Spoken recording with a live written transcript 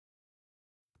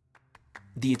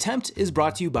The Attempt is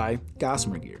brought to you by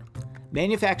Gossamer Gear,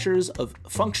 manufacturers of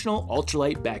functional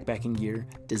ultralight backpacking gear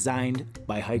designed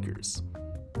by hikers.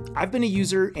 I've been a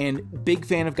user and big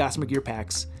fan of Gossamer Gear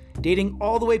packs dating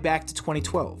all the way back to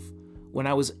 2012, when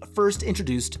I was first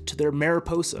introduced to their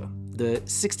Mariposa, the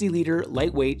 60-liter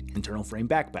lightweight internal frame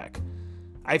backpack.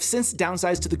 I've since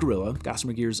downsized to the Gorilla,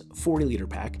 Gossamer Gear's 40-liter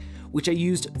pack, which I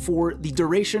used for the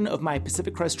duration of my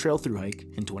Pacific Crest Trail thru hike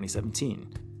in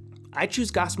 2017. I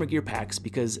choose Gossamer Gear packs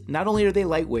because not only are they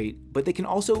lightweight, but they can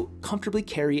also comfortably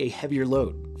carry a heavier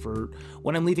load for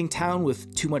when I'm leaving town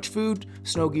with too much food,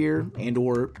 snow gear,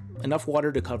 and/or enough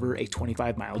water to cover a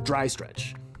 25-mile dry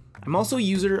stretch. I'm also a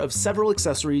user of several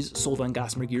accessories sold on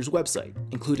Gossamer Gear's website,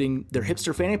 including their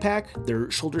hipster fanny pack,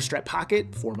 their shoulder strap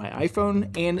pocket for my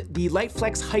iPhone, and the Light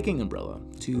Flex hiking umbrella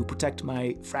to protect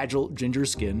my fragile ginger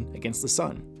skin against the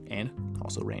sun, and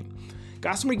also rain.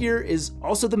 Gossamer Gear is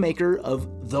also the maker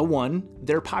of The One,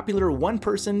 their popular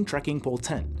one-person trekking pole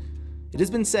tent. It has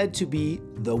been said to be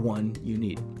the one you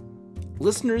need.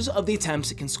 Listeners of The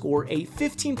Attempt can score a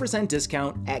 15%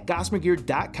 discount at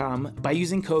gossamergear.com by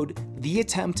using code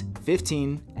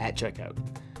THEATTEMPT15 at checkout.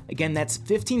 Again, that's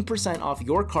 15% off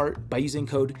your cart by using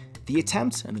code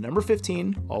THEATTEMPT and the number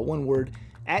 15, all one word,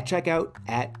 at checkout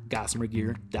at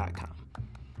gossamergear.com.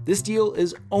 This deal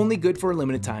is only good for a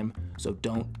limited time, so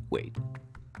don't wait.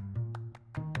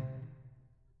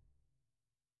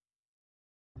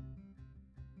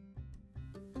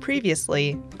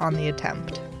 Previously on The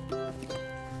Attempt.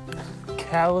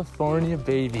 California,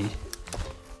 baby.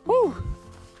 Woo!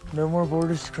 No more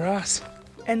borders to cross.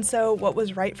 And so what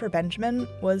was right for Benjamin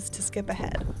was to skip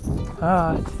ahead.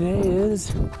 Today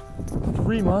is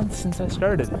 3 months since I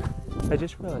started. I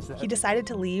just realized that. He decided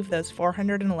to leave those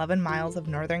 411 miles of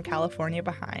Northern California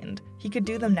behind. He could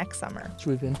do them next summer.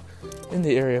 So we've been in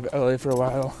the area of LA for a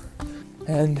while.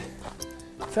 And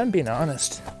if I'm being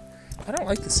honest, I don't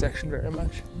like this section very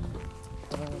much.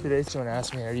 Today someone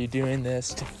asked me, are you doing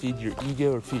this to feed your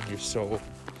ego or feed your soul?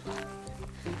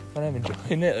 When I'm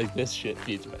enjoying it, like this shit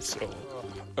feeds my soul.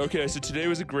 Okay, so today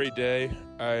was a great day.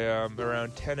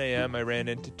 Around 10 a.m. I ran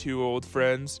into two old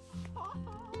friends.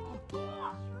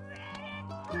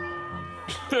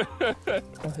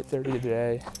 I'll hit 30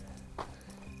 today.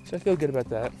 So I feel good about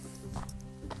that.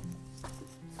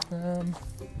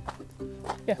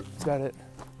 Yeah, that's about it.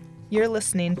 You're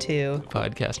listening to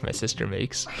podcast my sister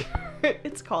makes.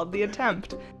 It's called The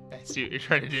Attempt. I see what you're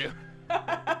trying to do.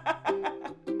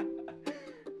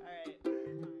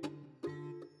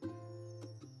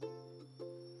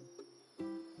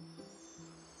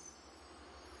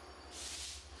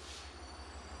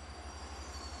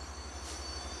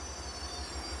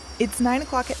 It's 9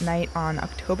 o'clock at night on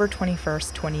October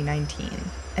 21st, 2019,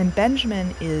 and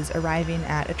Benjamin is arriving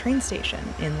at a train station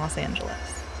in Los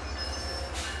Angeles.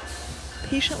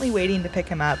 Patiently waiting to pick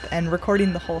him up and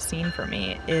recording the whole scene for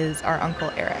me is our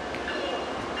Uncle Eric.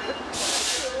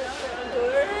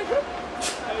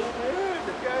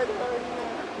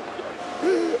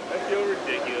 I feel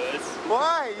ridiculous.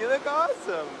 Why? You look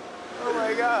awesome. Oh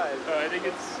my god. Oh, I think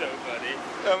it's so funny.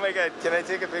 Oh my god. Can I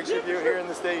take a picture of you here in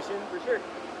the station? For sure.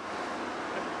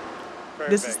 Perfect.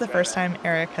 This is the first time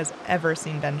Eric has ever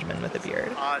seen Benjamin with a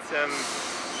beard. Awesome.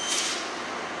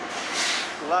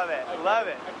 Love it. Love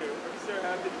it. I'm so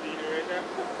happy to be here right now.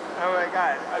 Oh my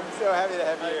god. I'm so happy to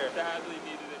have you here. I badly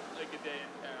needed a day in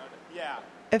town. Yeah.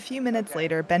 A few minutes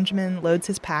later, Benjamin loads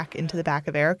his pack into the back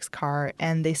of Eric's car,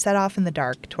 and they set off in the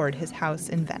dark toward his house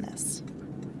in Venice.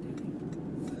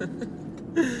 You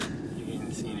mean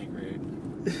the scenic route?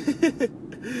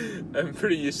 I'm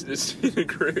pretty used to this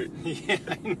scenic route. Yeah,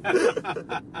 I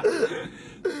know.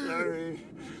 Sorry.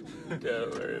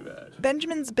 Don't worry about it.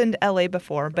 Benjamin's been to LA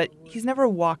before, but he's never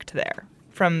walked there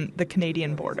from the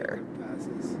Canadian border.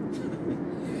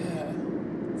 Yeah.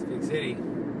 It's a big city.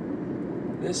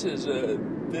 This is a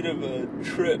bit of a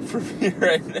trip for me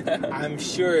right now. I'm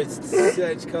sure it's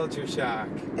such culture shock.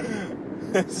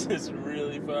 This is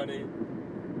really funny.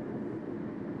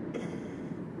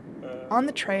 On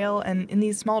the trail and in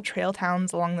these small trail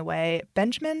towns along the way,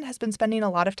 Benjamin has been spending a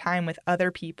lot of time with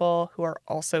other people who are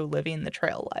also living the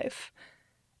trail life.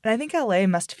 And I think LA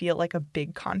must feel like a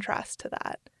big contrast to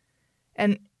that.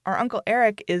 And our Uncle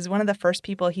Eric is one of the first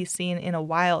people he's seen in a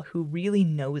while who really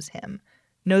knows him,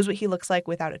 knows what he looks like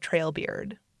without a trail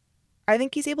beard. I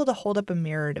think he's able to hold up a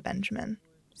mirror to Benjamin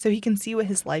so he can see what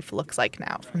his life looks like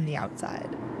now from the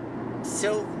outside.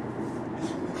 So,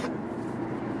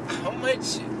 how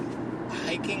much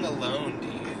hiking alone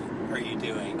are you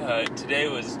doing? Today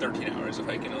was 13 hours of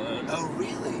hiking alone. Oh,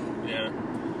 really? Yeah.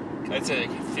 I'd say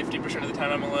like 50% of the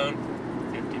time I'm alone.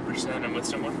 50% I'm with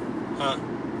someone. Huh.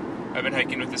 I've been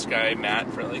hiking with this guy,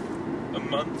 Matt, for like a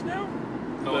month now.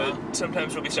 Oh, But wow.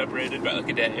 sometimes we'll be separated by like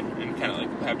a day and kind of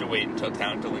like have to wait until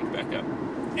town to link back up.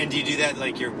 And do you do that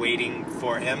like you're waiting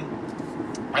for him?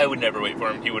 I would never wait for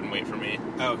him. He wouldn't wait for me.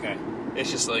 Oh, okay.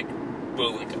 It's just like,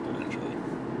 we'll link up eventually.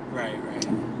 Right.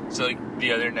 So like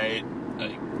the other night,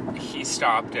 like he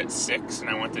stopped at 6 and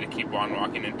I wanted to keep on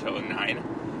walking until 9.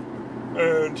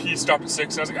 And he stopped at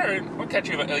 6 and I was like, alright, I'll catch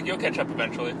you, like you'll catch up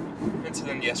eventually. And so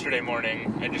then yesterday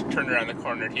morning, I just turned around the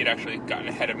corner. He had actually gotten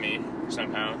ahead of me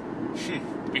somehow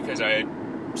because I had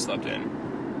slept in.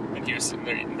 And he was sitting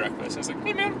there eating breakfast. I was like,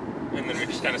 hey man. And then we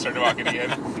just kind of started walking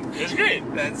again. It was great.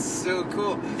 That's so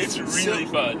cool. It's really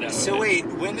fun that So way. wait,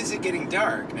 when is it getting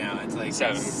dark now? It's like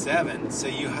 7. So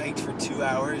you hiked for 2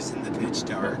 hours in the pitch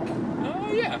dark?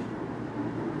 Oh, yeah.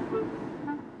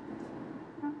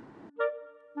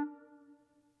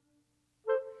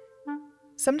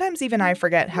 Sometimes even I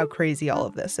forget how crazy all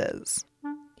of this is.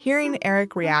 Hearing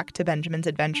Eric react to Benjamin's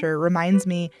adventure reminds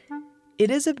me it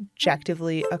is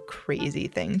objectively a crazy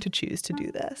thing to choose to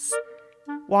do this.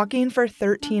 Walking for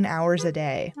 13 hours a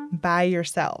day by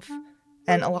yourself,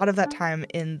 and a lot of that time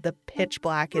in the pitch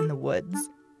black in the woods.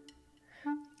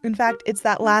 In fact, it's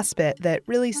that last bit that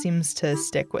really seems to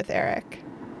stick with Eric.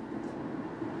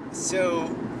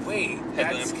 So, wait,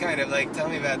 that's kind of like, tell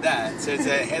me about that. So it's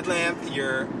a headlamp,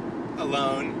 you're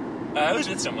alone. I was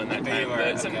with someone that time. You were,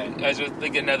 But okay. I was with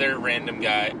like another random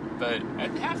guy. But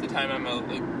half the time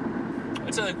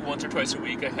I'd say like once or twice a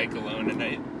week I hike alone at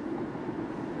night.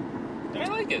 And I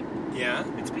like it. Yeah?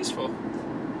 It's peaceful.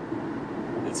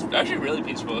 It's actually really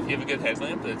peaceful if you have a good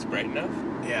headlamp that's bright enough.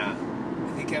 Yeah.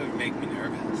 I think that would make me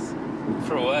nervous.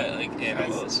 For what? Like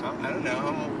animals? I don't know,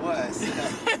 I'm a wuss.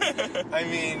 I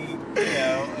mean,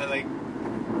 like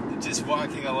just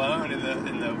walking alone in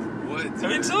the woods. I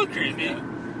mean, it's a little creepy.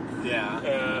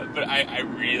 Yeah. But I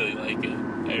really like it.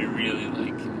 I really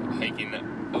like hiking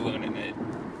alone at night.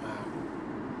 Wow.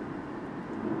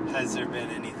 Has there been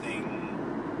any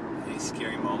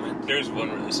scary moment? There's one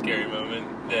really scary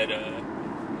moment that,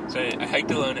 so I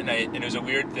hiked alone at night, and it was a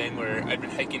weird thing where I'd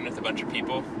been hiking with a bunch of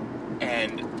people,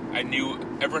 and I knew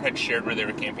everyone had shared where they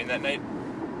were camping that night,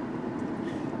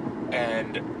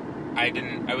 and I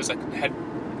had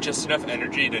just enough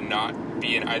energy to not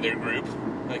be in either group.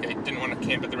 Like, I didn't want to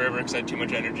camp at the river because I had too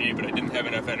much energy, but I didn't have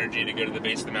enough energy to go to the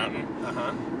base of the mountain.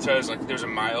 Uh-huh. So I was like, there's a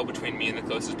mile between me and the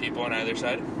closest people on either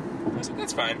side. I was like,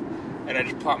 that's fine. And I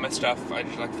just plopped my stuff. I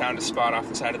just found a spot off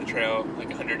the side of the trail, like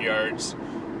 100 yards.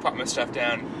 Plopped my stuff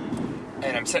down,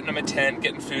 and I'm setting up my tent,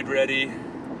 getting food ready.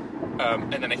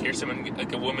 And then I hear someone,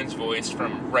 like a woman's voice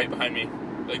from right behind me,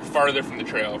 like farther from the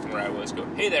trail from where I was, go,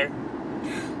 "Hey there!"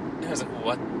 And I was like,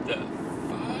 "What the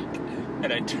fuck?"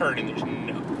 And I turned, and there's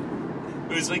no.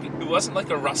 It wasn't like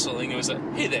a rustling. It was a,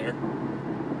 "Hey there!"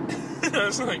 And I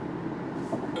was like,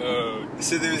 "Oh."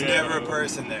 So there's never a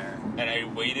person there. And I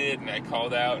waited, and I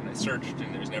called out, and I searched,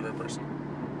 and there was never a person.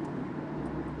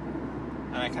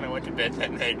 And I kind of went to bed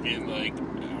that night being like,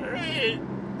 alright,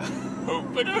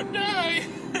 hope I don't die.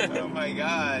 Oh my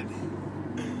god.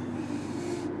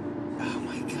 Oh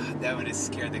my god, that would have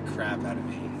scared the crap out of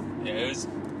me. Yeah, it was,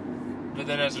 but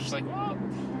then I was just like, well,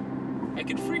 I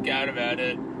could freak out about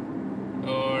it,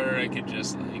 or I could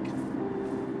just like,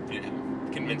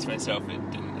 convince myself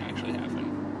it didn't actually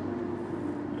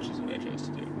happen, which is what I chose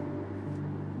to do.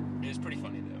 It was pretty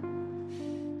funny though.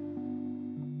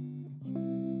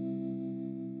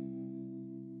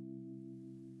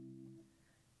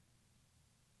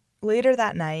 Later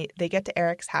that night, they get to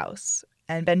Eric's house,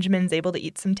 and Benjamin's able to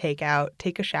eat some takeout,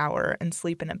 take a shower, and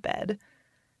sleep in a bed.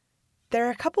 There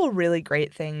are a couple really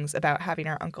great things about having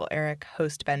our Uncle Eric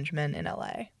host Benjamin in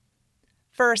LA.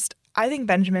 First, I think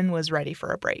Benjamin was ready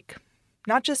for a break.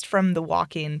 Not just from the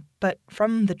walking, but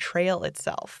from the trail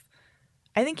itself.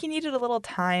 I think he needed a little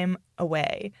time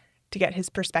away to get his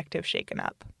perspective shaken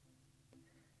up.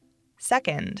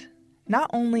 Second, not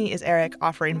only is Eric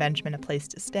offering Benjamin a place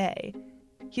to stay,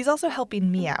 he's also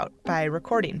helping me out by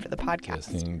recording for the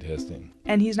podcast. Testing.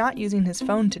 And he's not using his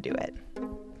phone to do it.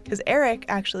 Because Eric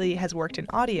actually has worked in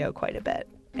audio quite a bit,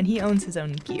 and he owns his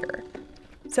own gear.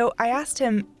 So I asked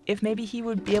him if maybe he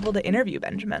would be able to interview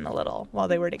Benjamin a little while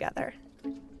they were together.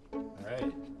 All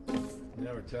right.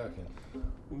 Now we're talking.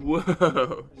 Whoa.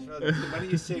 Why don't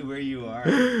you say where you are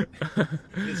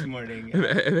this morning?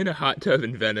 I'm in a hot tub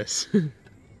in Venice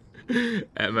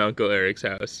at my Uncle Eric's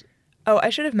house. Oh, I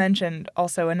should have mentioned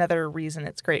also another reason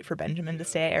it's great for Benjamin to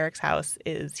stay at Eric's house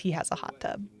is he has a hot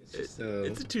tub. So,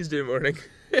 It's a Tuesday morning.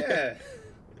 yeah.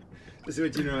 This is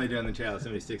what you normally do on the trail.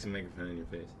 Somebody sticks a microphone in your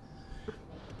face.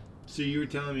 So you were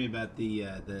telling me about the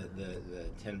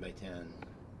 10 by 10.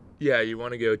 Yeah, you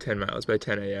want to go 10 miles by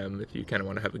 10 a.m. if you kind of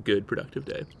want to have a good, productive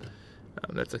day.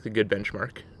 That's like a good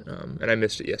benchmark. And I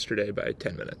missed it yesterday by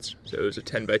 10 minutes. So it was a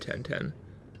 10 by 10, 10.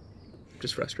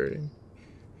 Just frustrating.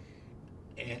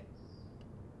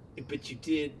 But you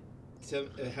did.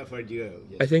 How far did you go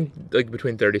yesterday? I think like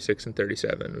between 36 and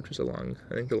 37, which is the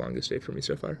longest day for me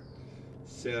so far.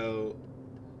 So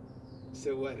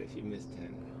what if you missed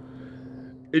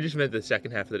 10? It just meant the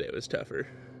second half of the day was tougher.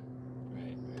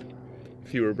 Right.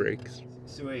 Fewer breaks.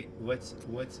 So wait, what's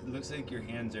looks like your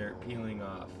hands are peeling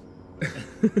off.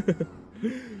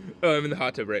 Oh, I'm in the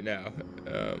hot tub right now.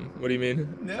 What do you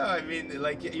mean? No, I mean,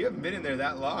 like, you haven't been in there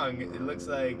that long. It looks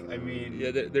like, I mean...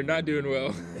 Yeah, they're not doing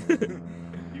well.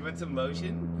 You want some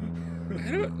lotion?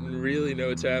 I don't really know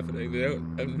what's happening.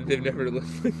 They've never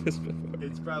looked like this before.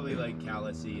 It's probably, like,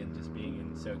 callousy and just being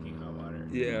in soaking hot water.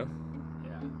 Yeah.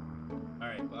 All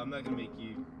right, well, I'm not going to make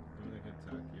you... I'm not going to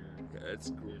talk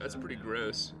your... That's pretty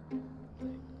gross.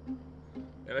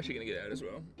 I'm actually going to get out as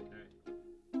well.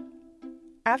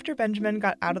 After Benjamin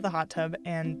got out of the hot tub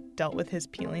and dealt with his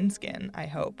peeling skin, I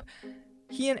hope,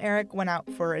 he and Eric went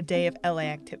out for a day of LA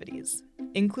activities,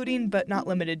 including but not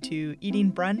limited to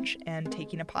eating brunch and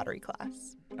taking a pottery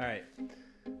class. All right.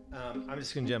 I'm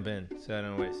just going to jump in so I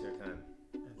don't waste your time.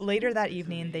 Later that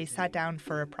evening, they sat down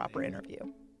for a proper interview.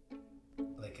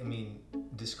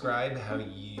 Describe how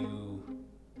you...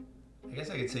 I guess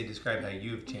I could say describe how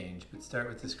you've changed, but start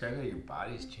with describe how your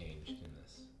body's changed in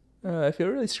this. I feel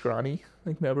really scrawny.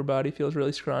 Like my upper body feels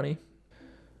really scrawny.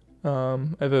 I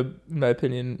have in my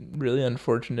opinion, really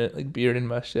unfortunate like beard and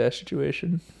mustache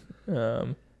situation.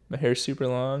 My hair's super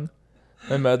long.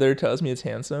 My mother tells me it's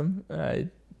handsome. I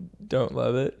don't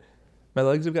love it. My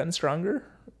legs have gotten stronger.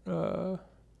 I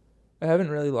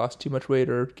haven't really lost too much weight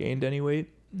or gained any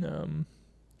weight.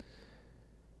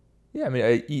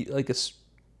 I eat like a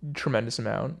tremendous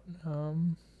amount.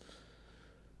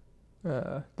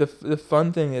 The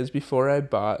fun thing is before I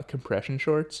bought compression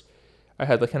shorts, I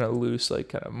had like kind of loose, like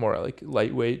kind of more like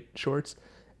lightweight shorts,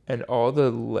 and all the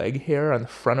leg hair on the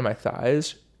front of my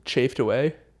thighs chafed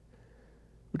away,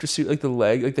 which was like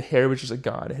the hair was just like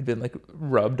gone. It had been like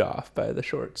rubbed off by the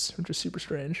shorts, which was super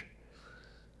strange.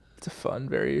 It's a fun,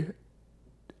 very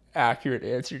accurate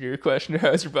answer to your question of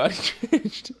how has your body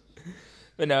changed.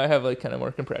 But now I have like kind of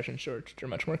more compression shorts, which are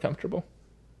much more comfortable.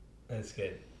 That's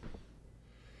good.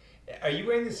 Are you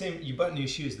wearing the same? You bought new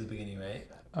shoes at the beginning, right?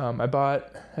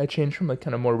 I changed from like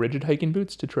kind of more rigid hiking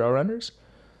boots to trail runners.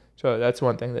 So that's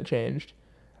one thing that changed.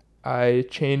 I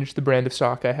changed the brand of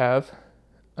sock I have,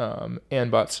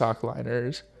 and bought sock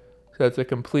liners. So that's a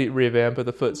complete revamp of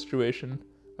the foot situation.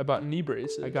 I bought knee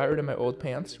braces. I got rid of my old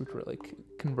pants, which were like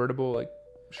convertible, like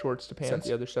shorts to pants. Sent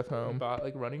the other stuff home. I bought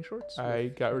like running shorts. I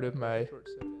got rid of my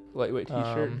lightweight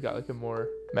t-shirt. Got like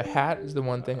my hat is the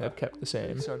one thing I've kept the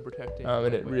same. Sun protecting.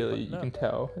 And it really, you can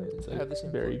tell, it's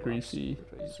like very greasy.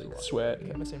 It's like sweat.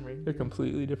 They're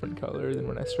completely different color than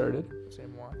when I started.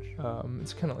 Same watch.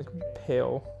 It's kind of like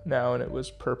pale now, and it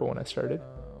was purple when I started.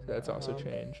 That's also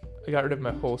changed. I got rid of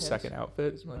my whole second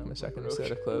outfit, like my second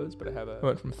set of clothes, but I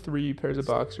went from 3 pairs of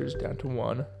boxers down to 1.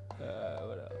 What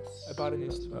else? I bought a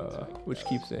new which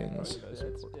keeps things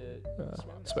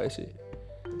spicy.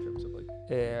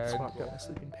 And got my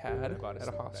sleeping pad at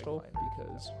a hostel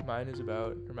because mine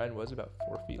was about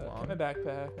 4 feet long. My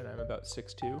backpack, and I'm about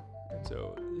 6'2", and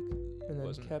so and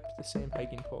then kept the same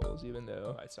hiking poles even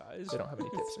though my size they don't have any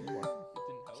tips anymore.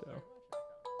 So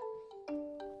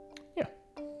yeah,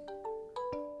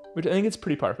 which I think it's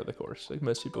pretty par for the course. Like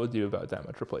most people do about that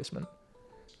much replacement.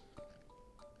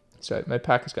 So my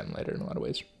pack has gotten lighter in a lot of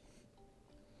ways.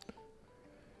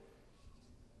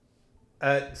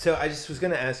 So I just was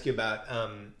going to ask you about,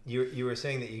 you were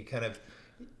saying that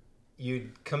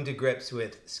you'd come to grips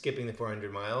with skipping the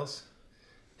 400 miles,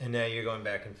 and now you're going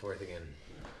back and forth again.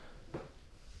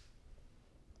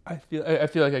 I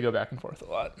feel like I go back and forth a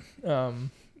lot.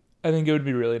 I think it would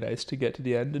be really nice to get to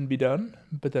the end and be done,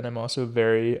 but then I'm also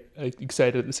very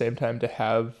excited at the same time to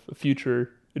have a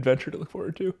future adventure to look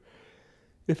forward to.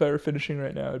 If I were finishing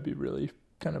right now, it'd be really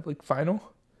kind of like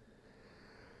final.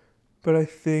 But I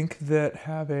think that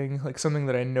having like something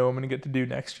that I know I'm going to get to do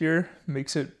next year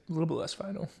makes it a little bit less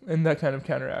final. And that kind of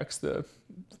counteracts the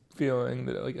feeling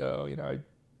that like,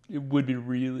 it would be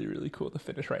really, really cool to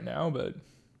finish right now, but,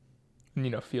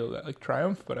 feel that like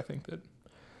triumph. But I think that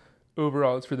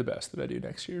overall it's for the best that I do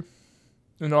next year.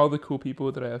 And all the cool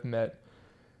people that I have met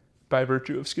by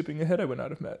virtue of skipping ahead, I would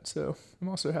not have met. So I'm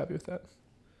also happy with that.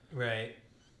 Right.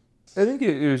 I think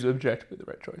it was objectively the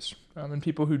right choice. And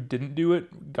people who didn't do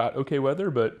it got okay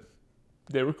weather, but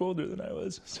they were colder than I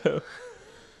was. So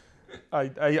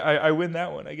I win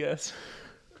that one, I guess.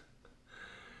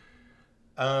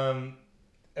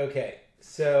 Okay,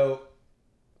 so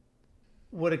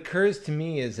what occurs to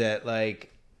me is that,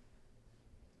 like,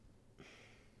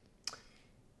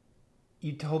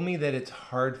 you told me that it's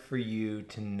hard for you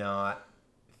to not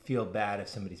feel bad if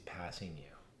somebody's passing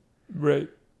you. Right.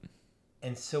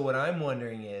 And so what I'm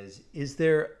wondering is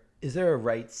there a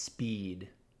right speed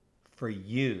for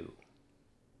you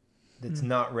that's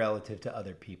not relative to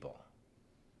other people?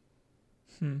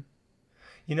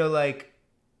 You know, like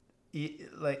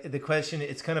the question,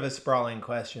 it's kind of a sprawling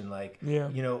question, like, Yeah.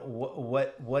 you know,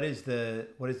 what is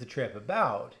the trip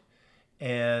about?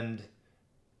 And,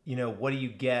 you know, what do you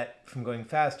get from going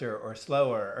faster or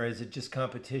slower? Or is it just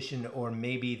competition? Or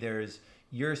maybe there's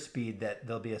your speed that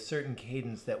there'll be a certain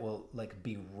cadence that will, like,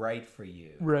 be right for you.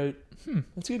 Right.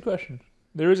 That's a good question.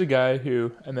 There was a guy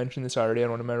who, I mentioned this already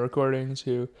on one of my recordings,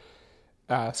 who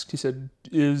asked, he said,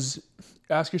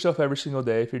 ask yourself every single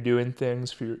day if you're doing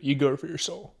things for your ego or for your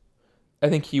soul. I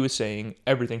think he was saying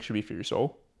everything should be for your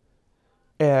soul.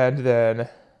 And then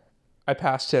I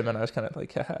passed him and I was kind of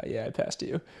like, haha, yeah, I passed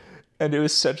you. And it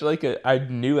was such like I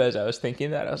knew as I was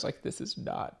thinking that, I was like, this is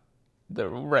not the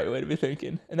right way to be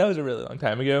thinking. And that was a really long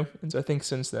time ago. And so I think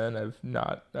since then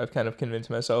I've kind of convinced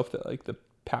myself that, like, the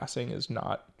passing is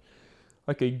not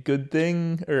like a good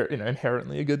thing, or, you know,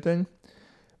 inherently a good thing.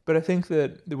 But I think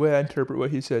that the way I interpret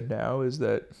what he said now is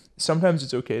that sometimes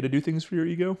it's okay to do things for your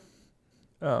ego.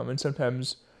 And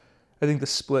sometimes I think the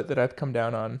split that I've come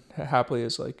down on happily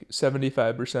is like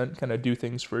 75% kind of do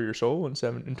things for your soul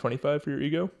and 25 for your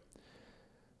ego.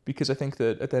 Because I think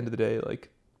that at the end of the day, like,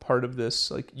 part of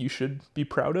this, like, you should be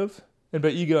proud of. And by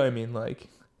ego, I mean, like,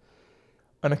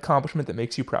 an accomplishment that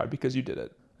makes you proud because you did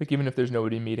it. Like, even if there's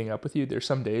nobody meeting up with you, there's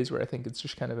some days where I think it's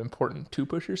just kind of important to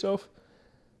push yourself.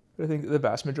 But I think the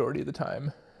vast majority of the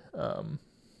time,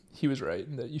 he was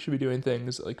right, that you should be doing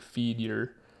things that, like, feed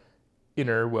your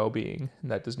inner well-being,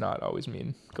 and that does not always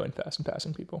mean going fast and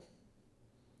passing people.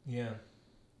 Yeah.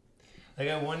 Like,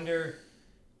 I wonder,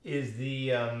 is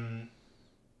the,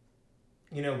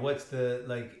 you know, what's the,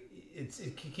 like,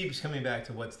 it keeps coming back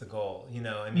to what's the goal, you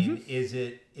know? I mean, is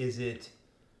it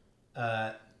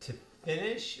to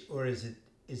finish, or is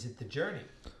it the journey,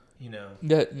 you know?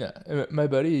 No. My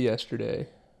buddy yesterday,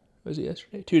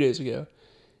 2 days ago,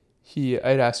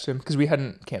 I'd asked him, because we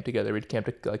hadn't camped together, we'd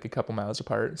camped like a couple miles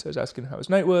apart, so I was asking how his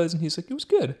night was, and he's like, it was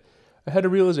good. I had a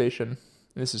realization,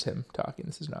 and this is him talking,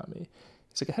 this is not me.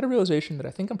 He's like, I had a realization that I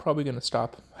think I'm probably going to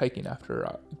stop hiking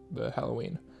after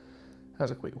Halloween. I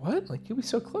was like, wait, what? Like, you'll be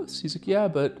so close. He's like, yeah,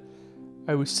 but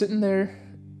I was sitting there,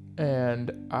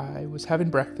 and I was having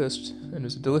breakfast, and it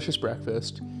was a delicious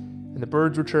breakfast, and the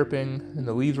birds were chirping, and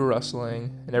the leaves were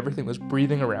rustling, and everything was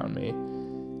breathing around me,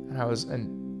 and I was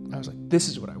like, this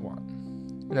is what I want.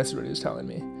 And that's what he was telling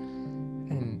me.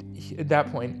 And at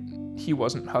that point, he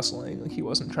wasn't hustling. Like, he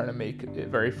wasn't trying to make it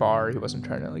very far. He wasn't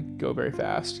trying to, like, go very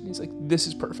fast. And he's like, this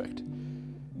is perfect.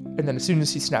 And then as soon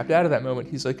as he snapped out of that moment,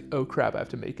 he's like, oh crap, I have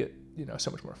to make it, you know,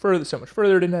 so much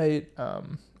further tonight.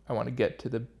 I want to get to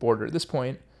the border at this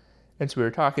point. And so we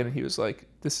were talking, and he was like,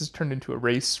 this has turned into a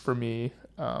race for me.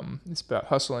 It's about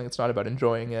hustling. It's not about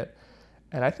enjoying it.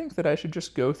 And I think that I should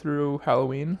just go through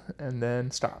Halloween and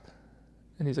then stop.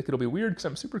 And he's like, it'll be weird because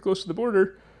I'm super close to the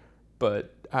border,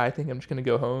 but I think I'm just going to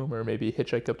go home or maybe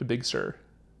hitchhike up to Big Sur.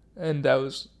 And that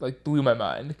was, like, blew my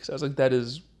mind, because I was like,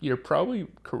 you're probably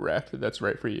correct that that's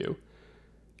right for you.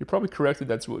 You're probably correct that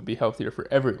that's what would be healthier for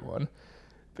everyone,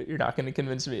 but you're not going to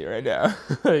convince me right now.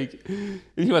 Like,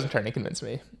 he wasn't trying to convince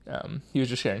me. He was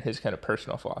just sharing his kind of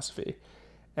personal philosophy.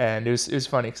 And it was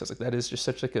funny, because I was like, that is just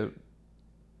such, like, a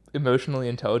emotionally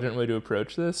intelligent way to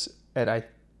approach this. And I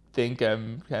think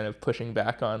I'm kind of pushing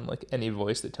back on, like, any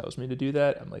voice that tells me to do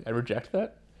that. I'm like, I reject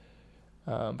that.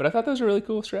 But I thought that was a really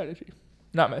cool strategy.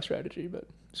 Not my strategy, but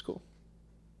it's cool.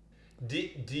 Do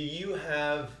you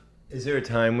have, is there a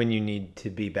time when you need to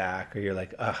be back, or you're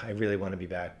like, I really want to be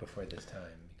back before this time?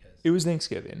 Because it was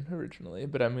Thanksgiving originally,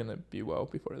 but I'm going to be well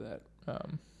before that.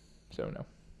 So no.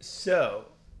 So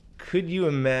could you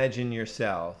imagine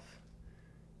yourself,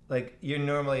 like, you're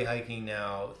normally hiking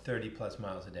now 30 plus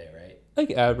miles a day, right?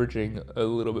 Like, averaging a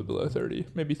little bit below 30,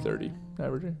 maybe 30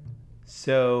 averaging.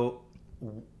 So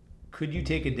could you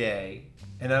take a day,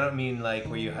 and I don't mean like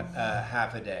where you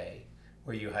half a day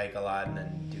where you hike a lot and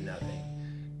then do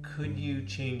nothing. Could you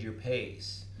change your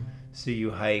pace so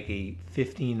you hike a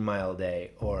 15-mile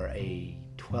day or a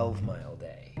 12-mile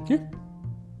day? Yeah.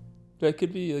 That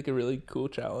could be, like, a really cool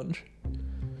challenge.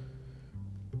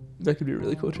 That could be a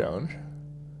really cool challenge.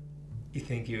 You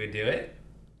think you would do it?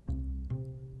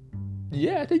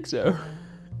 Yeah, I think so.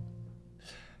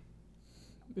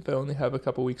 If I only have a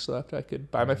couple weeks left, I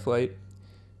could buy my flight,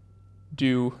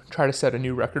 try to set a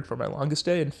new record for my longest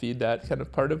day and feed that kind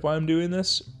of part of why I'm doing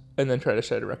this, and then try to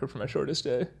set a record for my shortest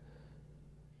day.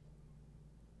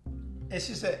 It's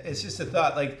just a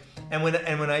thought. Like, and when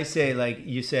I say, like,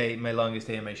 you say my longest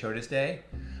day and my shortest day,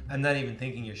 I'm not even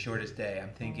thinking your shortest day.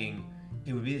 I'm thinking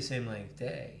it would be the same length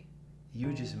day. You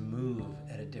would just move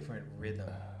at a different rhythm.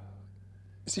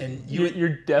 See, And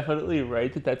you're definitely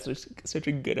right that that's such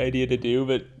a good idea to do,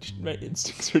 but my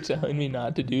instincts are telling me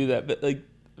not to do that. But like,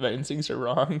 my instincts are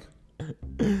wrong.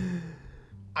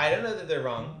 I don't know that they're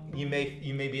wrong. You may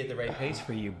be at the right pace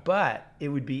for you, but it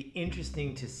would be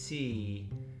interesting to see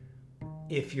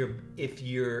if you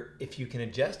can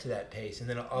adjust to that pace, and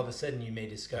then all of a sudden you may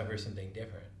discover something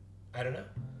different. I don't know.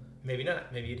 Maybe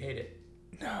not. Maybe you'd hate it.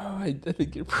 No, I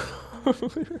think you're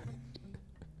probably right.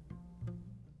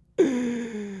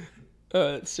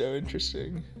 It's so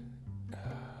interesting.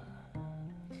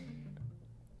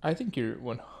 I think you're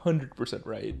 100%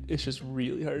 right. It's just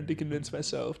really hard to convince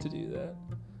myself to do that.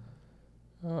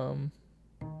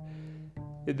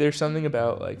 There's something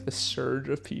about like the surge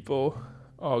of people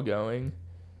all going,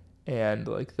 and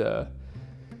like the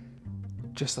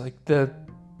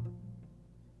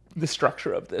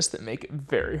structure of this that make it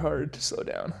very hard to slow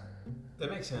down.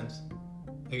 That makes sense.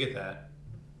 I get that.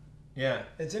 Yeah,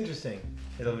 it's interesting.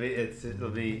 I'll be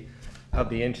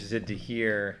interested to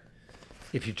hear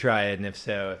if you try it, and if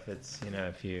so,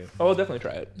 if you. Oh, I'll definitely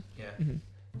try it. Yeah. Mm-hmm.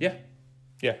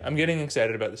 Yeah. I'm getting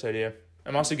excited about this idea.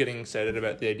 I'm also getting excited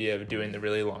about the idea of doing the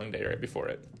really long day right before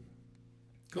it.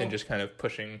 Cool. And just kind of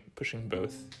pushing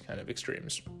both kind of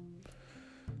extremes.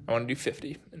 I want to do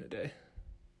 50 in a day.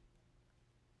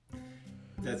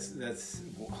 That's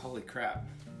holy crap.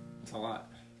 That's a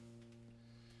lot.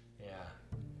 Yeah.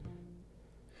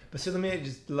 But so let me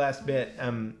just the last bit.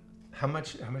 How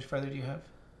much farther do you have?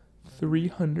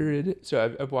 300.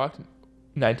 So I've walked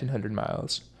 1,900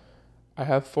 miles. I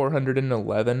have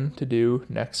 411 to do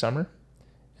next summer,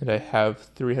 and I have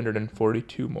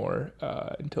 342 more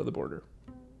until the border.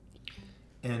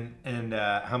 And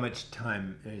how much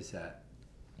time is that?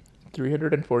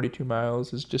 342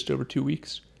 miles is just over 2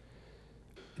 weeks.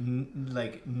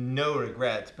 Like no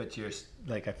regrets, but you're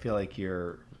like, I feel like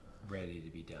you're ready to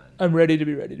be done. I'm ready to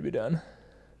be done.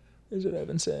 Is what I've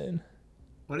been saying.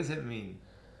 What does that mean?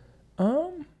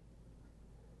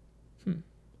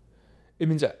 It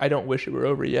means I don't wish it were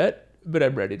over yet, but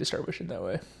I'm ready to start wishing that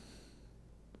way.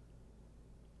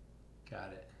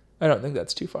 Got it. I don't think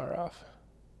that's too far off.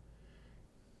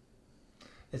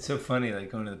 It's so funny,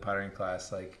 like going to the pottery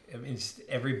class. Like, I mean, just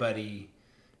everybody.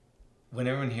 When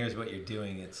everyone hears what you're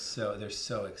doing, they're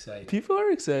so excited. People are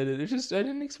excited. It's just I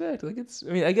didn't expect. Like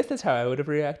I guess that's how I would have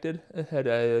reacted had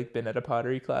I like been at a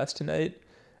pottery class tonight,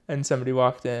 and somebody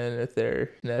walked in with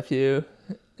their nephew,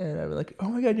 and I'd be like, "Oh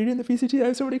my God, you're doing the PCT! I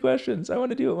have so many questions. I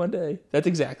want to do it one day." That's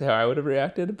exactly how I would have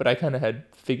reacted. But I kind of had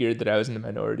figured that I was in the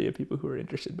minority of people who were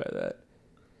interested by that.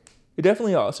 It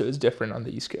definitely also is different on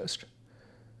the East Coast.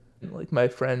 Like my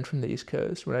friend from the East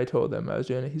Coast, when I told him I was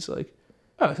doing it, he's like,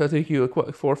 "Oh, so it'll take you like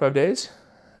what, 4 or 5 days?"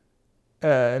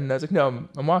 And I was like, "No,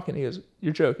 I'm walking." He goes,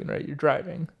 "You're joking, right? You're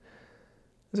driving."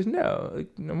 I was like, "No, like,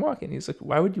 I'm walking." He's like,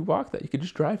 "Why would you walk that? You could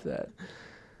just drive that."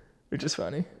 Which is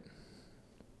funny.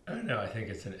 I don't know. I think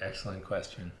it's an excellent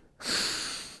question.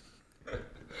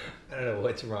 I don't know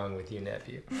what's wrong with you,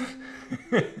 nephew.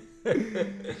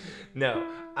 No,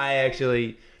 I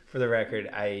actually, for the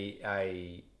record,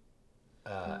 I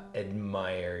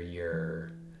admire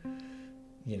your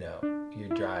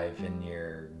drive and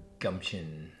your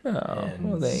gumption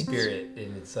and spirit,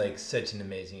 and it's like such an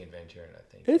amazing adventure, and I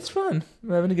think it's fun.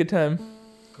 I'm having a good time.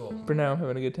 Cool. For now, I'm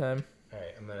having a good time. All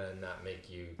right, I'm gonna not make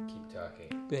you keep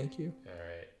talking. Thank you. All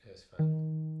right, it was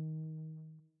fun.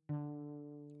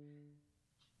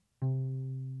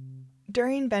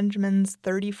 During Benjamin's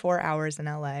 34 hours in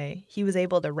LA, he was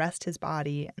able to rest his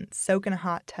body and soak in a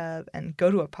hot tub and go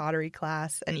to a pottery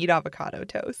class and eat avocado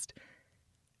toast.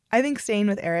 I think staying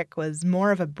with Eric was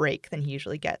more of a break than he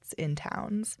usually gets in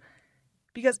towns.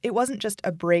 Because it wasn't just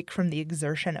a break from the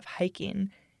exertion of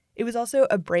hiking, it was also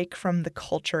a break from the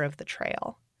culture of the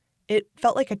trail. It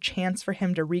felt like a chance for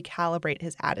him to recalibrate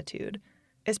his attitude,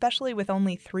 especially with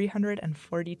only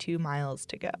 342 miles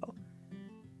to go.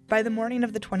 By the morning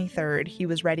of the 23rd, he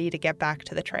was ready to get back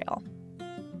to the trail.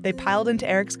 They piled into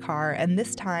Eric's car, and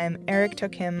this time, Eric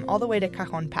took him all the way to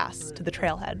Cajon Pass, to the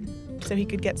trailhead, so he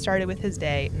could get started with his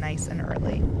day nice and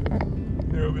early.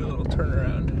 There will be a little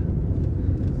turnaround.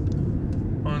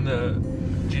 On the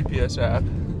GPS app,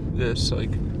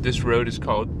 this road is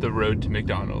called the Road to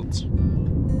McDonald's.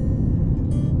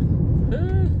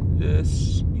 There it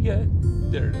is.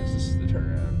 This is the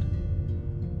turnaround.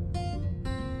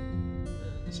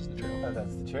 This is the trail.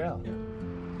 trail.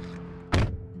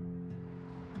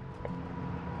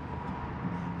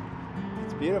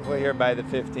 It's beautiful here by the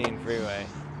 15 freeway.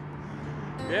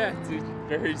 Yeah, it's a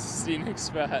very scenic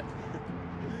spot.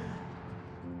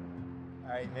 All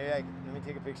right, let me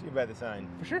take a picture of you by the sign.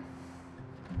 For sure.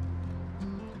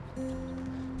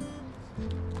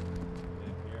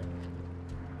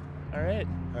 All right.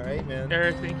 All right, man.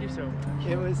 Eric, thank you so much.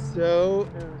 It was so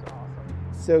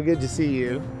good to see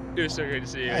you. It was so great to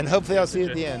see you. And hopefully I'll see you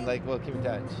at the end. Like, we'll keep in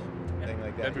touch. Thing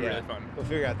like that. That'd be really fun. We'll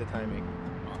figure out the timing.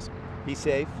 Awesome. Be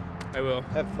safe. I will.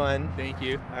 Have fun. Thank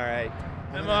you. All right.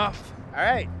 I'm off. All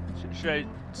right. Should I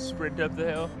sprint up the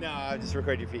hill? No, I'll just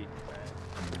record your feet.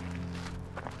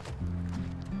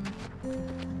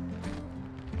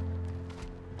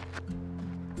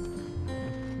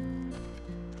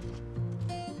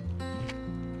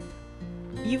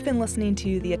 You've been listening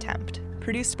to The Attempt,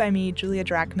 produced by me, Julia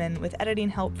Drachman, with editing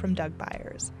help from Doug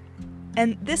Beyers.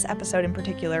 And this episode in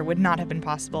particular would not have been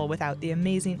possible without the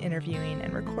amazing interviewing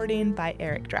and recording by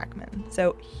Eric Drachman.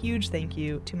 So huge thank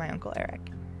you to my Uncle Eric.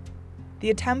 The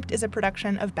Attempt is a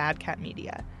production of Bad Cat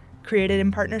Media, created in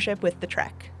partnership with The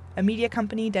Trek, a media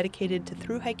company dedicated to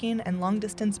thru hiking and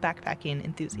long-distance backpacking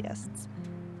enthusiasts.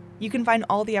 You can find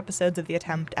all the episodes of The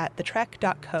Attempt at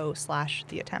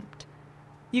thetrek.co/theattempt.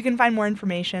 You can find more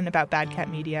information about Bad Cat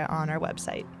Media on our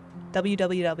website,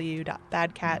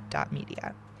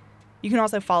 www.badcat.media. You can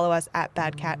also follow us at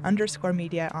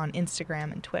badcat_media on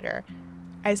Instagram and Twitter.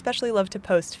 I especially love to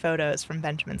post photos from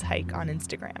Benjamin's hike on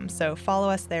Instagram, so follow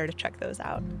us there to check those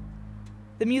out.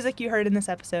 The music you heard in this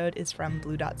episode is from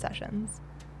Blue Dot Sessions.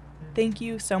 Thank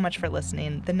you so much for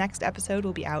listening. The next episode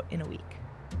will be out in a week.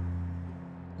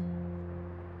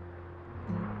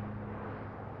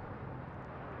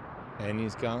 And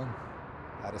he's gone.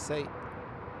 Out of sight.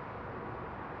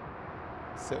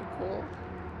 So cool.